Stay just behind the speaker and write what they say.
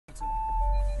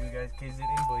guys,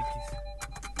 KZN boys.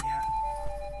 Yeah.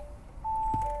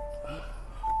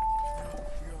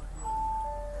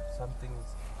 Something is.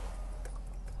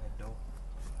 I don't.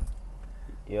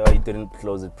 Yeah, you didn't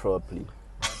close it properly.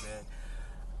 My bad.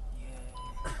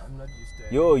 Yeah. I'm not used to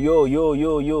it.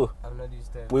 Yo. I'm not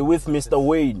used to it. We're with Mr.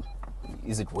 Wayde.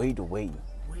 Is it Wayde or Wayne?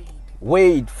 Wayde.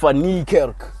 Wayde van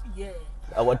Niekerk. Yeah.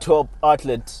 Our top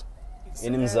athlete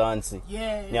in Mzansi.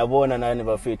 Yeah. Ngiyabona nani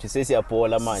bafethu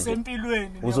sesiyabhola manje.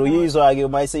 Sempilweni. Uzoyizwa ke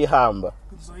uma isihamba.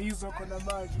 Uzoyizwa khona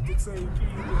manje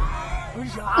kuseyimpilo.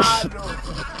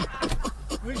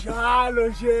 Unjalo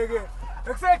nje ke.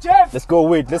 Jeff. Let's go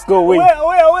Wayde. Let's go Wayde.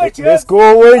 Where, Jeff? Let's go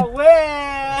Wayde.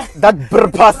 Where? That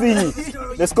brpathy.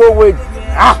 Let's go Wayde.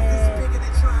 Ah.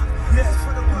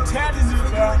 I'm telling you,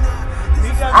 bro.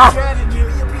 I'm telling you.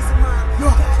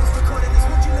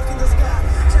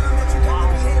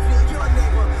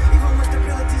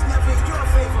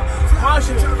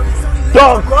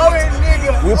 Dog.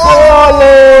 We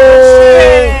balling.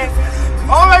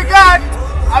 Oh my God.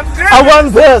 I'm dripping. I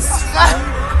want this.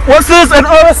 What's this? An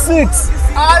R6.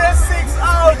 R6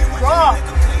 out, bro.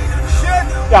 Shit.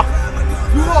 Yeah.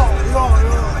 Yo.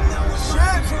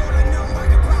 Shit.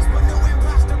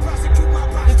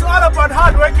 It's all about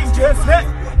hard working, Jeff.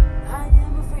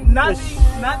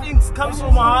 Nothing comes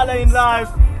from mahala in life.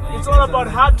 It's all about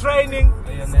hard training.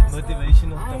 And that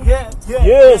motivational thing. Yeah.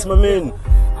 Yes, my man.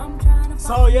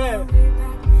 So yeah,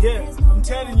 I'm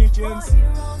telling you, gents.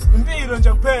 Impilo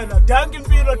nje kuphela. Danke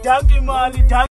impilo, danke imali, danke